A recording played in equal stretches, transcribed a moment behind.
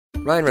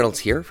Ryan Reynolds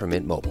here from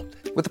Mint Mobile.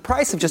 With the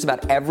price of just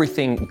about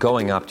everything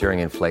going up during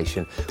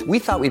inflation, we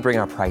thought we'd bring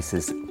our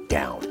prices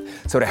down.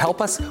 So to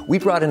help us, we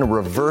brought in a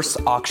reverse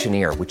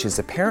auctioneer, which is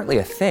apparently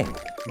a thing.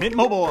 Mint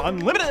Mobile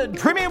Unlimited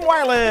Premium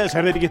Wireless.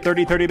 How to get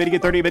 30, 30, bit to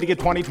get 30, bit to get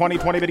 20, 20,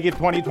 20, bit to get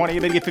 20, 20,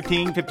 bit to get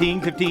 15,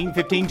 15, 15,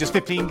 15, just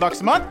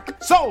 $15 a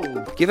month?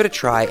 Sold! Give it a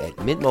try at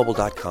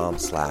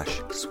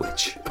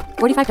mintmobile.com/switch.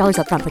 $45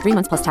 up front for 3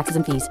 months plus taxes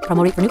and fees.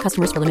 Promo rate for new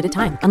customers for limited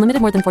time.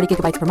 Unlimited more than 40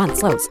 gigabytes per month.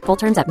 Slows full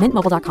terms at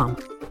mintmobile.com.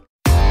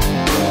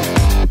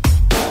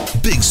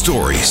 Big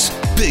stories,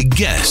 big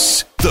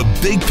guests, the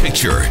big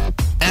picture.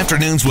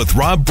 Afternoons with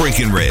Rob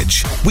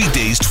Breckenridge.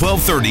 Weekdays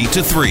 12:30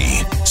 to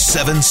 3,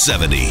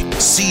 770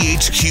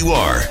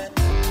 CHQR.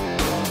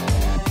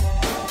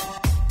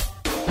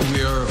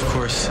 We are, of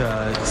course,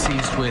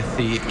 seized with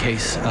the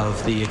case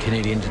of the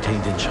Canadian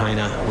detained in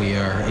China. We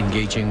are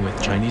engaging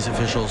with Chinese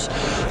officials.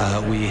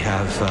 We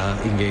have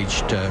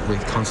engaged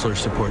with consular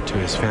support to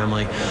his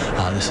family.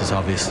 This is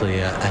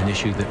obviously an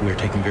issue that we're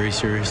taking very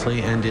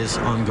seriously and is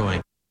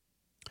ongoing.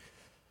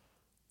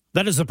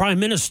 That is the Prime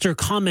Minister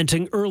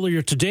commenting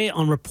earlier today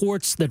on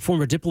reports that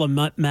former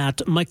diplomat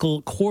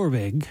Michael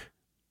Kovrig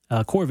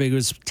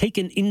was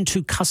taken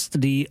into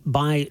custody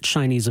by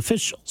Chinese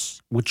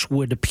officials, which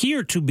would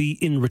appear to be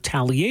in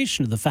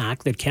retaliation to the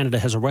fact that Canada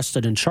has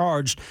arrested and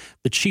charged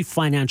the chief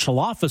financial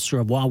officer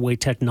of Huawei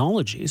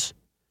Technologies,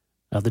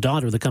 the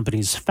daughter of the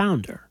company's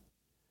founder.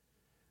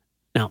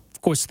 Now,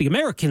 of course, the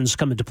Americans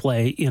come into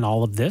play in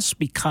all of this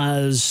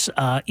because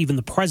even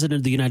the President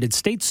of the United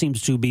States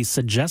seems to be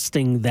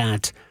suggesting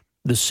that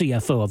the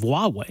CFO of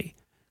Huawei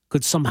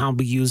could somehow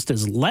be used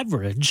as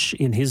leverage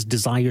in his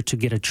desire to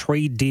get a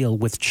trade deal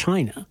with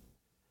China.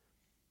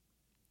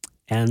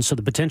 And so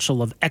the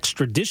potential of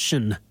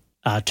extradition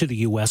to the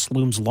U.S.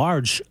 looms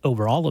large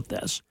over all of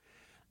this.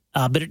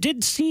 But it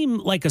did seem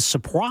like a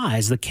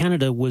surprise that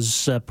Canada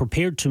was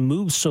prepared to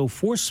move so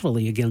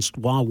forcefully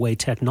against Huawei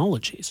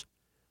Technologies.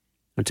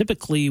 And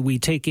typically, we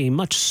take a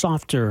much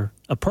softer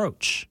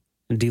approach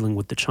in dealing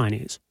with the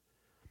Chinese.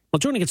 Well,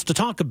 joining us to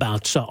talk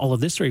about all of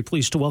this, very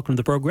pleased to welcome to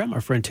the program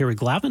our friend Terry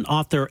Glavin,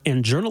 author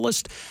and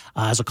journalist,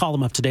 has a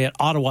column up today at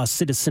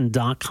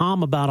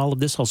ottawacitizen.com about all of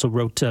this. Also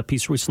wrote a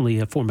piece recently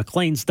for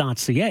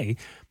Maclean's.ca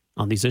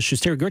on these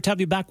issues. Terry, great to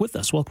have you back with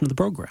us. Welcome to the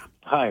program.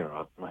 Hi,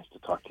 Rob. Nice to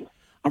talk to you.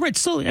 All right.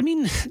 So, I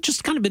mean,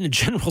 just kind of in a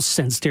general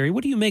sense, Terry,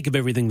 what do you make of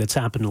everything that's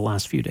happened in the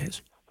last few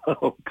days?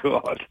 Oh,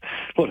 God.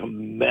 What a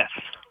mess.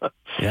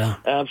 Yeah.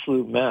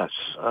 Absolute mess.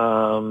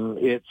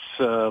 This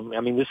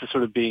is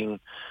sort of being...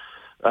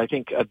 I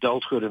think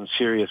adulthood and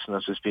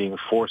seriousness is being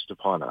forced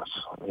upon us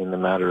in the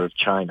matter of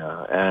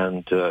China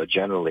and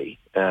generally,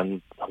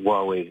 and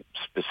Huawei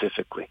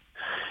specifically.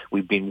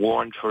 We've been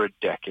warned for a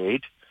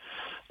decade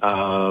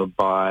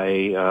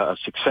by a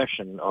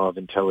succession of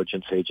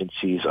intelligence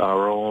agencies,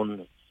 our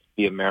own,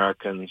 the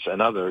Americans, and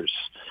others,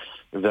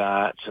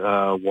 that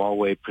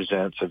Huawei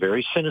presents a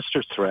very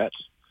sinister threat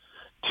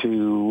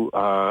to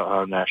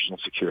our national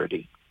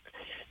security.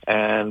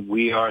 And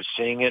we are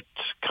seeing it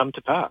come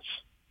to pass.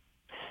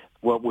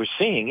 What we're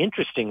seeing,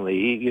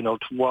 interestingly,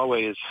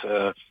 Huawei is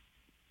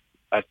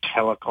a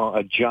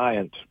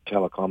giant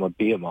telecom, a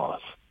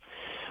behemoth.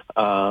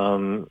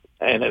 And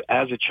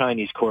as a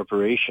Chinese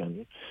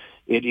corporation,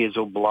 it is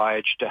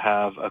obliged to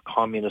have a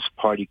Communist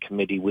Party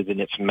committee within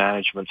its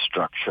management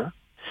structure.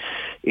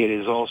 It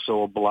is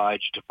also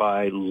obliged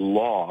by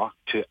law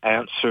to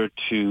answer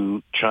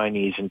to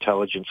Chinese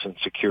intelligence and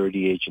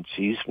security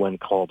agencies when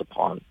called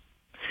upon.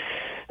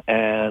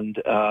 And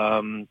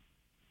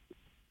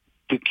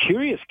the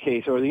curious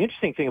case, or the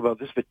interesting thing about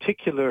this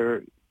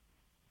particular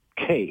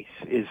case,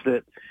 is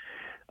that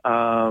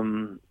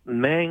Meng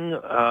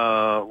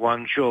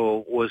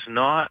Wanzhou was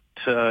not,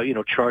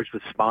 charged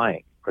with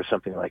spying or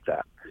something like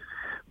that,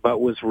 but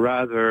was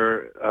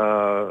rather,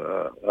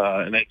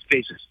 and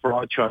faces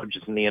fraud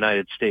charges in the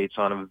United States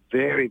on a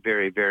very,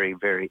 very, very,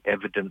 very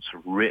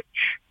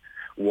evidence-rich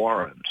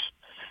warrant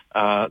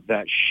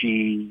that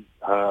she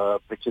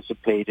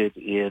participated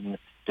in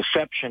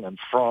deception and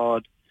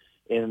fraud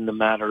in the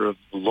matter of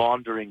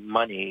laundering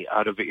money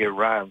out of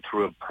Iran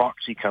through a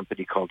proxy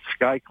company called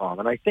Skycom.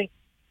 And I think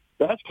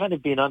that's kind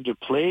of been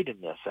underplayed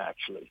in this,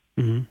 actually.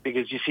 Mm-hmm.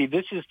 Because, you see,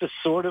 this is the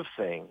sort of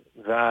thing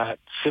that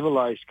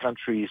civilized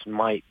countries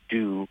might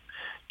do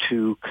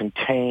to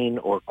contain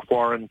or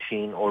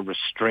quarantine or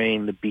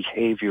restrain the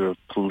behavior of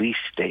police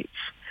states,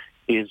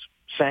 is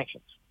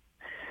sanctions.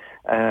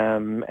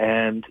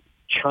 And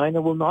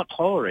China will not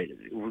tolerate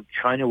it.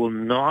 China will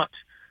not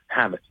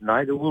have it.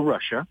 Neither will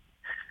Russia.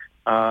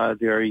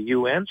 There are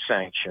UN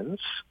sanctions,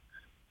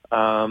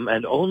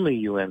 and only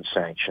UN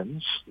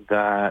sanctions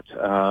that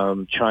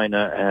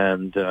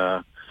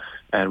China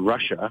and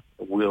Russia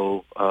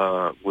will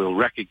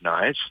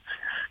recognize.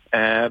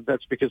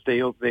 That's because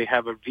they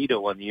have a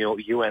veto on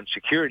the UN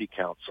Security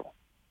Council.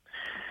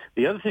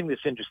 The other thing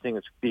that's interesting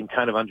that's being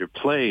kind of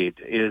underplayed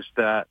is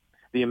that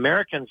the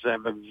Americans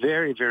have a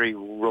very, very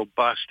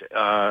robust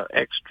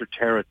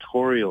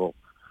extraterritorial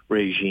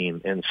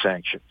regime in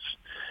sanctions.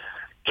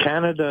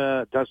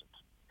 Canada doesn't.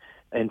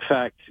 In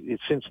fact,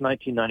 since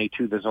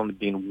 1992, there's only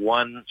been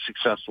one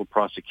successful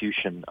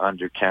prosecution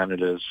under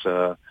Canada's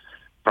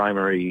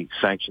primary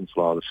sanctions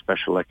law, the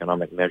Special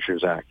Economic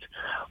Measures Act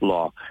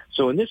law.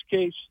 So in this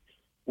case,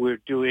 we're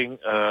doing,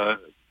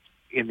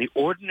 in the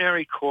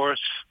ordinary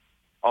course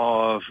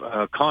of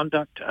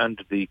conduct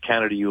under the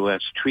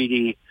Canada-U.S.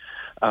 treaty,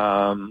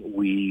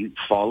 we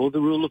follow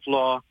the rule of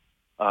law.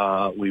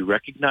 We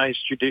recognize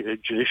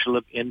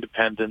judicial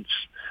independence.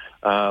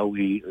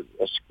 We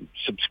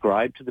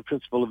subscribe to the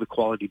principle of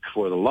equality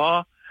before the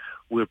law.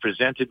 We're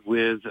presented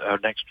with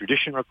an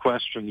extradition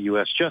request from the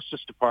U.S.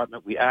 Justice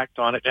Department. We act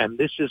on it, and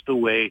this is the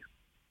way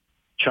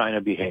China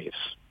behaves.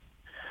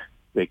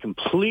 They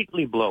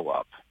completely blow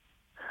up.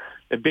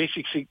 They're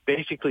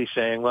basically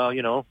saying, well,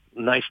 you know,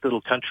 nice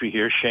little country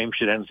here, shame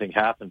should anything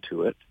happen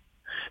to it.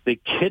 They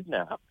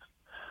kidnap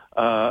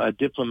a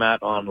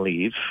diplomat on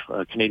leave,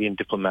 a Canadian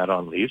diplomat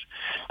on leave.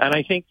 And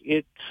I think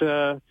it's,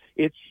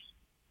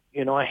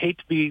 you know, I hate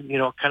to be, you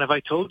know, kind of I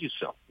told you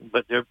so,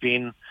 but there have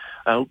been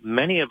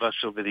many of us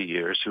over the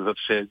years who have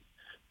said,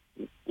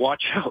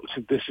 watch out,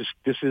 this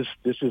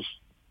is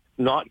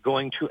not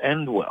going to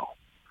end well.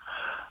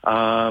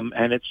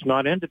 And it's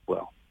not ended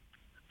well.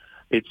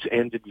 It's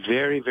ended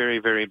very, very,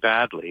 very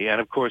badly.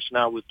 And of course,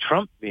 now with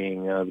Trump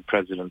being the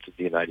president of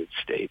the United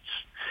States,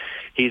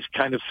 he's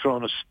kind of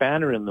thrown a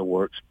spanner in the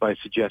works by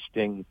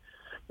suggesting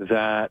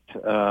that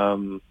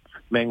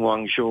Meng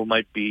Wanzhou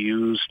might be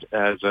used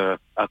as a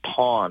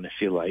pawn, if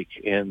you like,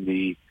 in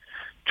the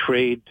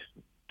trade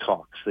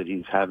talks that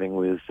he's having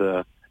with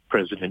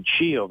President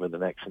Xi over the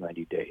next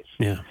 90 days.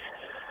 Yeah.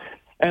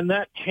 And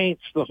that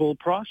taints the whole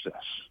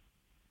process.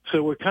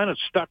 So we're kind of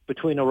stuck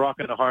between a rock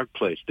and a hard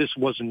place. This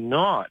was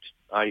not,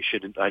 I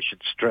should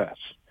stress,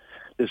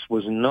 this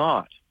was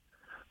not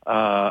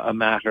a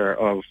matter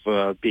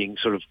of being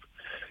sort of,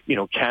 you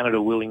know,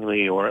 Canada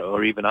willingly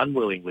or even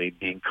unwillingly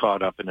being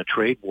caught up in a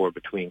trade war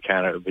between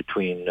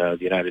the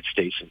United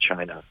States and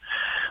China.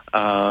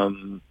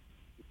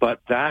 But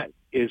that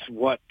is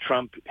what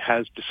Trump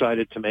has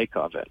decided to make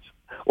of it,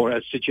 or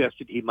has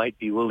suggested he might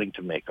be willing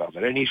to make of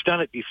it. And he's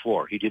done it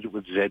before. He did it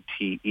with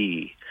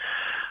ZTE,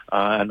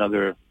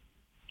 another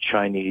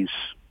Chinese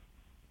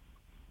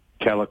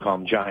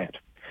telecom giant,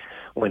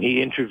 when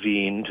he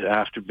intervened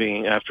after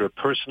a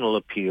personal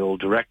appeal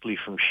directly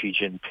from Xi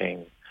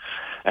Jinping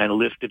and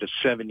lifted a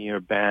 7-year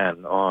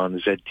ban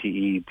on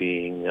ZTE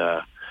being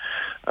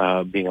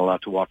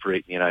allowed to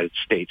operate in the United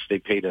States. They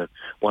paid a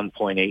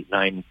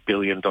 $1.89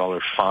 billion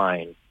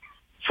fine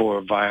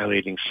for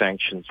violating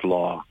sanctions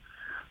law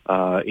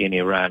in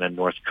Iran and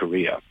North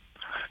Korea.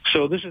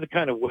 So this is the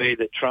kind of way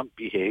that Trump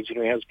behaves. You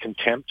know, he has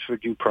contempt for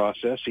due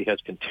process. He has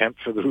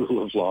contempt for the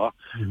rule of law,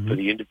 for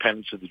the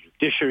independence of the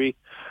judiciary.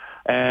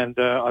 And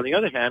on the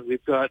other hand,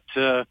 we've got,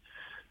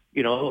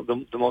 you know,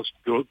 the most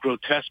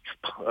grotesque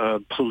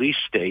police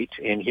state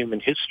in human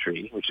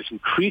history, which is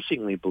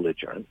increasingly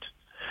belligerent,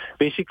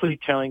 basically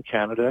telling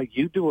Canada,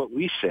 you do what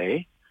we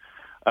say,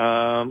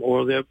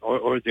 or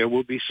there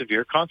will be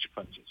severe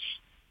consequences.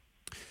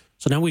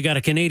 So now we got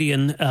a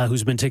Canadian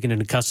who's been taken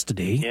into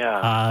custody.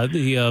 Yeah.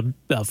 The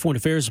Foreign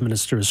Affairs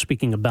Minister is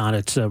speaking about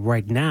it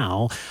right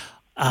now.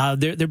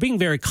 They're being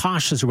very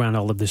cautious around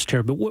all of this,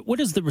 Terry, but what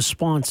does the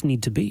response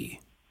need to be?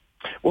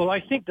 Well, I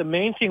think the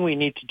main thing we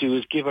need to do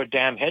is give our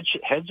damn heads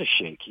a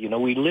shake. You know,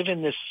 we live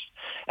in this,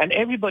 and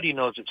everybody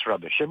knows it's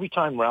rubbish. Every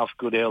time Ralph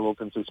Goodale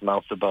opens his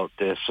mouth about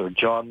this, or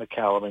John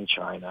McCallum in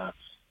China,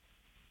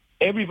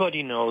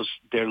 everybody knows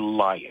they're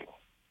lying.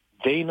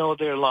 They know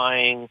they're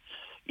lying.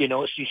 You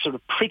know, it's these sort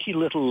of pretty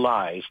little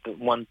lies that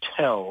one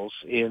tells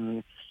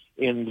in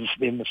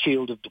the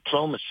field of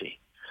diplomacy.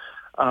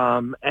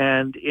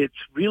 And it's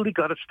really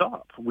got to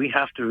stop. We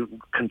have to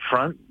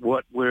confront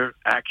what we're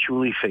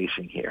actually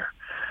facing here.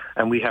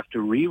 And we have to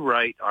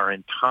rewrite our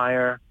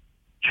entire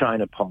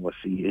China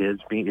policy.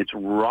 It's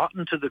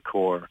rotten to the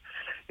core.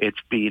 It's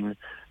been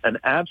an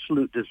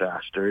absolute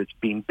disaster. It's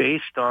been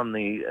based on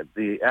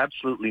the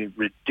absolutely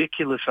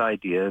ridiculous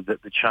idea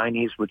that the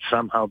Chinese would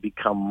somehow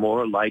become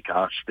more like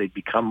us. They'd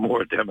become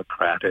more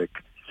democratic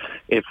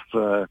if,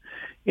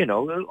 you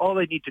know, all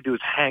they need to do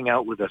is hang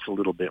out with us a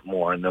little bit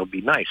more and they'll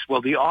be nice.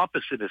 Well, the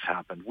opposite has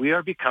happened. We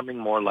are becoming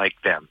more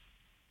like them.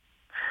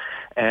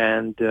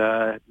 And,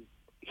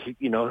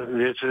 you know,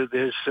 there's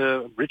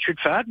Richard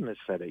Fadden has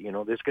said it. You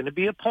know, there's going to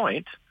be a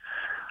point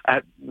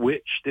at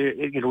which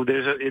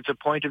it's a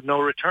point of no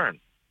return,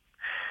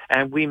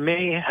 and we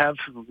may have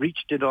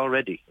reached it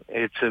already.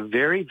 It's a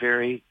very,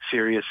 very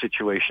serious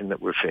situation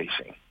that we're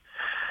facing,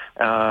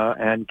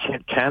 and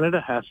Canada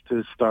has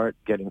to start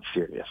getting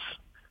serious.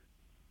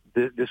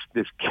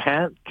 This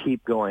can't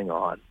keep going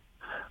on.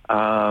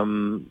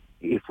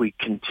 If we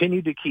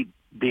continue to keep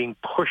being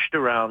pushed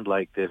around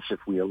like this, if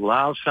we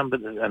allow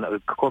a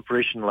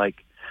corporation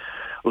like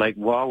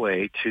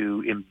Huawei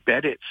to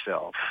embed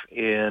itself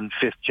in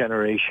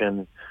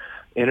fifth-generation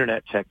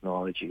internet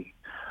technology,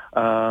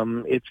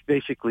 it's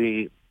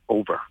basically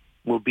over.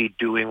 We'll be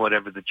doing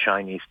whatever the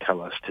Chinese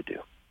tell us to do.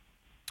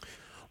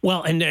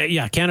 Well, and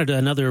Canada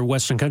and other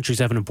Western countries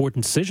have an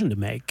important decision to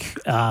make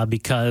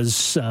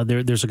because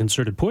there's a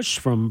concerted push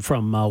from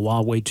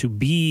Huawei to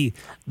be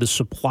the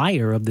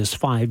supplier of this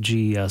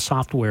 5G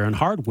software and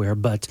hardware.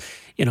 But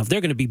if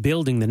they're going to be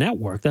building the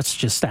network, that's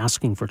just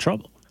asking for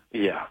trouble.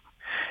 Yeah.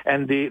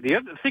 And the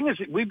other thing is,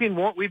 we've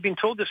been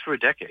told this for a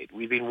decade.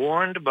 We've been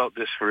warned about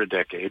this for a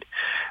decade,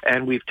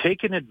 and we've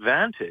taken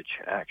advantage,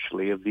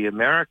 actually, of the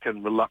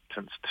American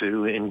reluctance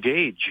to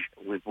engage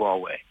with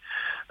Huawei.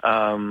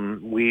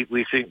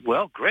 We think,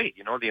 well, great,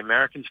 the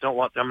Americans don't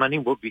want their money,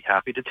 we'll be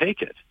happy to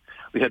take it.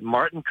 We had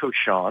Martin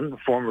Cauchon, a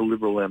former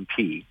Liberal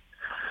MP,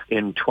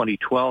 in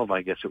 2012,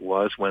 I guess it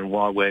was, when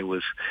Huawei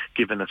was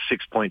given a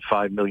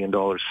 $6.5 million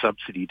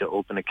subsidy to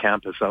open a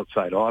campus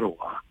outside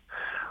Ottawa.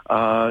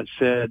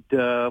 Said,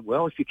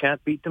 well, if you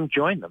can't beat them,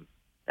 join them.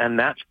 And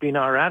that's been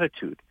our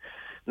attitude.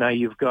 Now,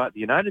 you've got the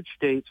United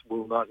States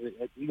will not, this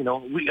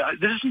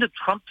isn't a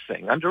Trump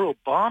thing. Under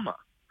Obama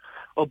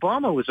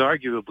was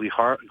arguably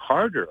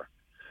harder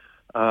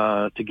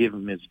to give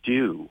him his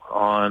due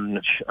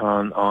on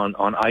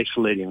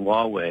isolating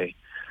Huawei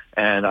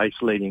and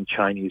isolating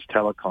Chinese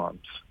telecoms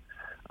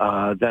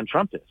than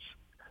Trump is.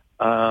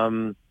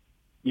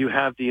 You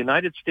have the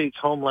United States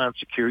Homeland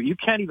Security. You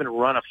can't even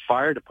run a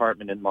fire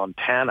department in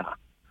Montana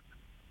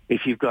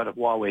if you've got a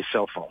Huawei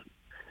cell phone.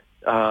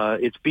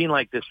 It's been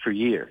like this for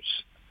years.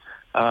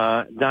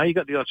 Now you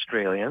got the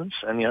Australians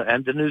and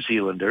the New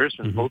Zealanders,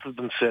 and both of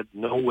them said,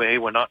 "No way,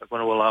 we're not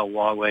going to allow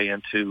Huawei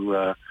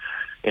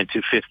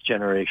into fifth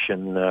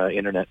generation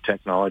internet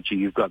technology."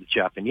 You've got the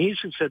Japanese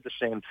who said the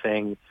same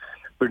thing.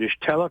 British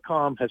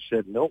Telecom has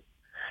said, "Nope,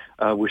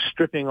 we're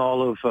stripping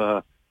all of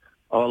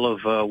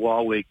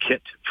Huawei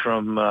kit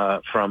from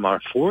our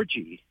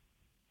 4G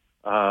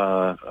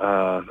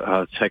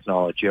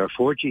technology, our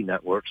 4G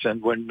networks,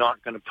 and we're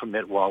not going to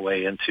permit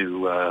Huawei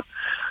into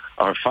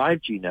our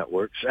 5G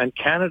networks." And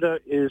Canada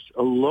is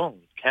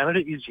alone.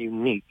 Canada is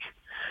unique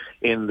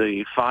in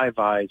the Five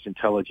Eyes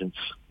intelligence.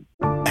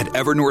 At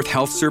Evernorth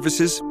Health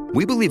Services,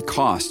 we believe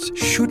costs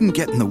shouldn't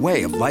get in the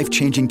way of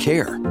life-changing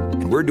care,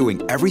 and we're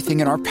doing everything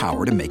in our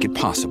power to make it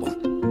possible.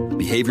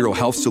 Behavioral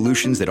health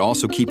solutions that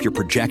also keep your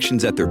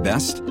projections at their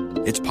best?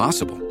 It's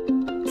possible.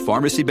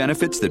 Pharmacy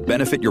benefits that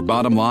benefit your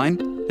bottom line?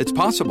 It's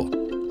possible.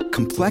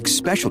 Complex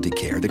specialty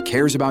care that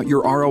cares about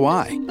your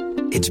ROI?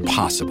 It's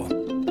possible.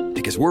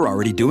 Because we're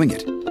already doing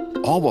it.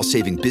 All while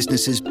saving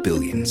businesses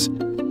billions.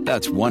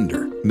 That's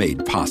Wonder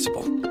made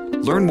possible.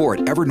 Learn more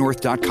at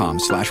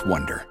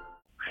evernorth.com/wonder.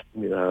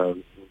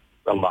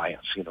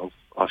 Alliance,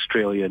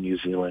 Australia, New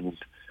Zealand,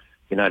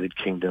 United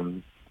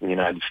Kingdom, the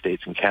United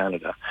States, and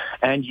Canada,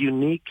 and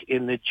unique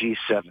in the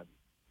G7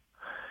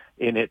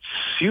 in its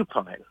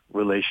supine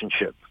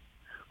relationship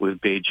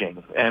with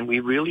Beijing. And we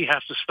really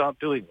have to stop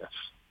doing this.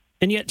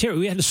 And yet, Terry,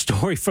 we had a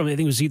story from, I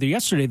think it was either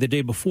yesterday or the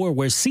day before,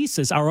 where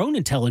CSIS, our own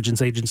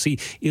intelligence agency,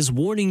 is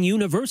warning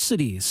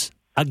universities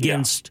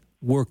against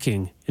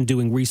working and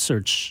doing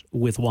research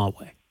with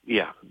Huawei.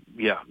 Yeah.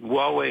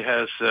 Huawei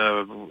has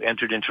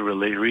entered into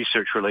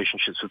research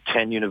relationships with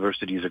 10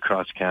 universities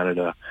across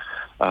Canada.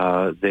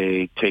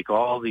 They take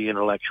all the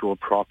intellectual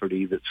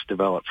property that's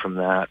developed from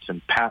that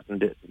and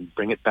patent it and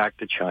bring it back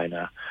to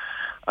China.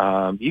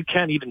 You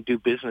can't even do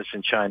business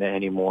in China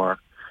anymore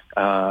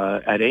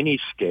at any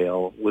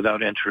scale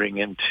without entering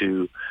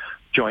into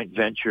joint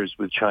ventures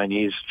with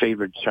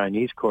favored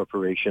Chinese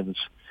corporations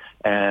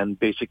and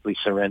basically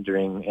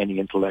surrendering any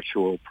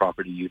intellectual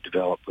property you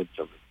develop with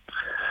them.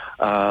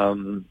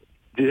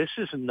 This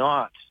is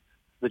not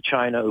the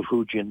China of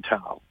Hu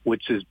Jintao,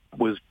 which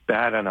was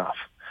bad enough.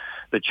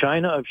 The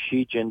China of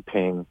Xi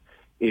Jinping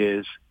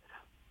is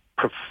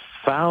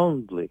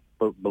profoundly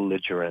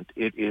belligerent.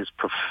 It is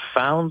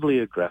profoundly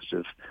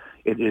aggressive.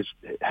 It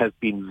has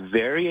been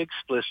very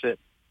explicit.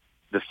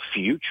 The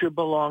future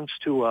belongs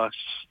to us.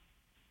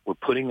 We're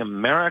putting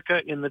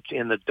America in the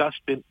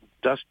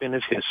dustbin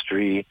of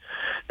history.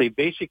 They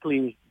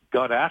basically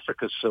got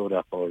Africa sewed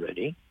up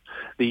already.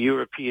 The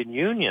European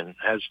Union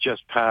has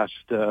just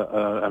passed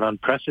an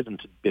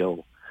unprecedented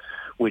bill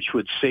which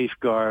would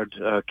safeguard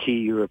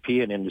key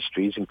European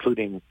industries,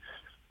 including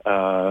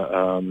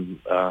sort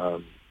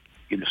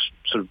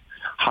of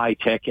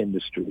high-tech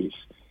industries,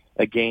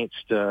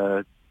 against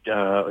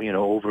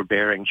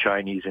overbearing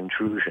Chinese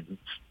intrusions.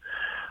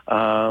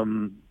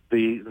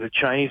 The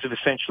Chinese have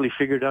essentially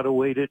figured out a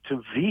way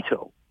to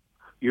veto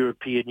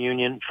European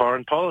Union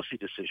foreign policy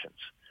decisions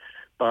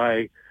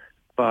by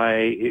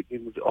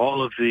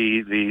all of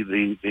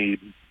the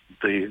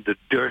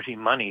dirty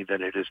money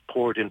that it has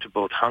poured into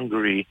both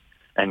Hungary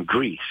and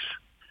Greece.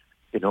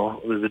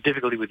 The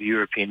difficulty with the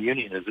European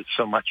Union is that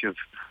so much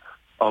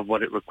of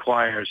what it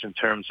requires in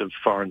terms of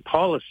foreign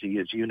policy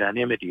is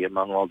unanimity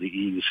among all the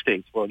EU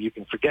states. Well, you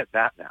can forget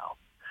that now.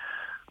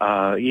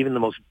 Even the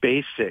most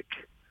basic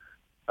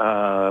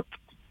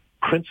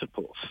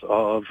principles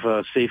of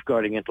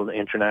safeguarding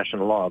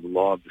international law, the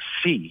law of the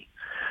sea,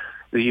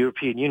 the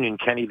European Union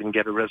can't even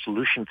get a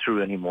resolution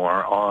through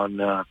anymore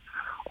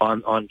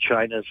on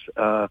China's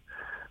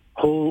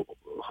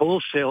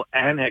wholesale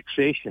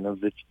annexation of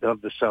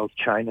the South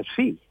China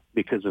Sea.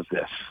 because of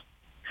this.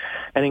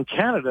 And in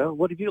Canada,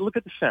 what if you look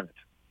at the Senate?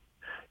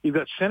 You've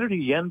got Senator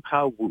Yen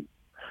Pao-Wu,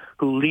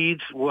 who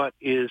leads what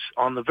is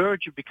on the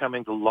verge of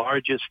becoming the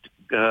largest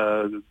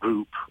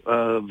group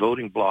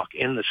voting bloc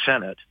in the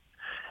Senate.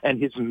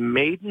 And his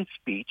maiden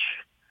speech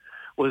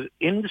was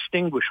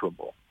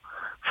indistinguishable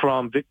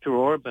from Viktor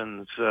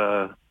Orban's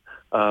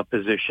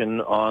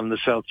position on the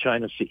South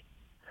China Sea.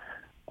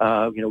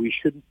 We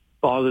shouldn't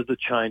bother the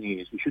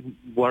Chinese. We shouldn't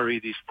worry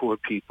these poor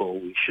people.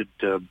 We should,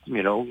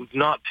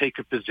 not take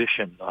a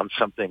position on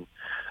something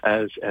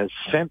as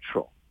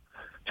central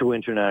to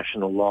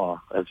international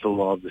law as the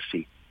law of the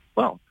sea.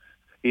 Well,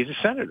 he's a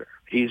senator.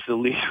 He's the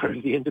leader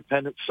of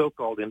the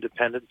so-called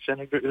independent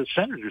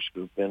senators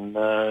group in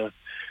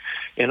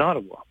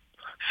Ottawa.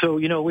 So,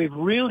 we've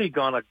really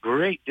gone a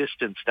great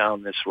distance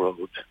down this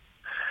road,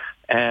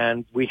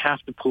 and we have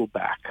to pull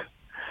back.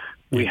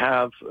 We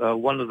have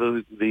one of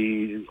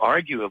the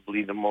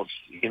arguably the most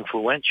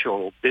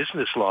influential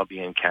business lobby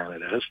in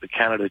Canada is the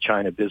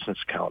Canada-China Business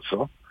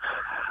Council.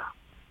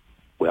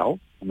 Well,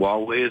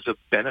 Huawei is a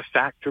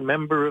benefactor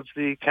member of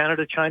the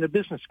Canada-China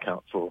Business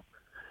Council.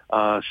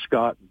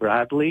 Scott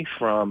Bradley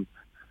from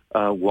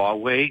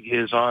Huawei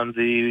is on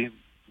the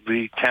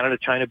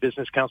Canada-China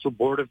Business Council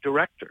Board of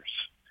Directors.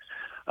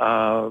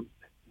 They're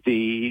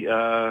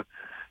the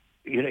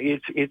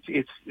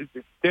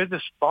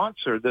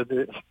sponsor,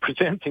 the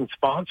presenting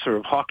sponsor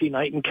of Hockey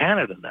Night in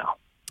Canada now.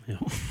 Yeah.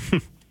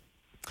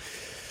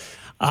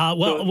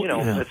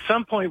 At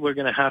some point we're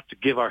going to have to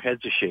give our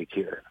heads a shake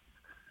here.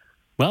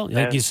 Well,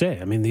 like you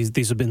say, I mean,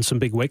 these have been some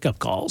big wake-up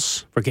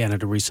calls for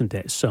Canada recent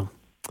days. So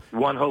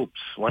one hopes.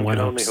 One can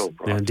only hope.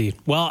 Yeah, indeed.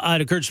 Well, I'd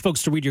encourage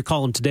folks to read your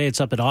column today.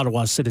 It's up at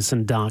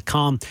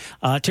ottawacitizen.com.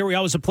 Terry,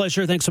 always a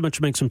pleasure. Thanks so much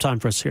for making some time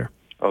for us here.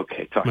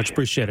 Okay, talk much to you.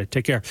 Appreciated.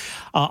 Take care.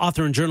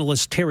 Author and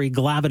journalist Terry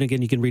Glavin.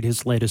 Again, you can read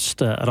his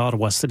latest at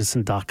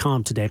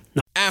ottawacitizen.com today.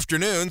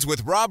 Afternoons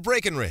with Rob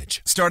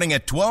Breckenridge, starting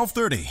at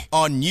 12:30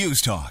 on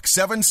News Talk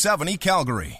 770 Calgary.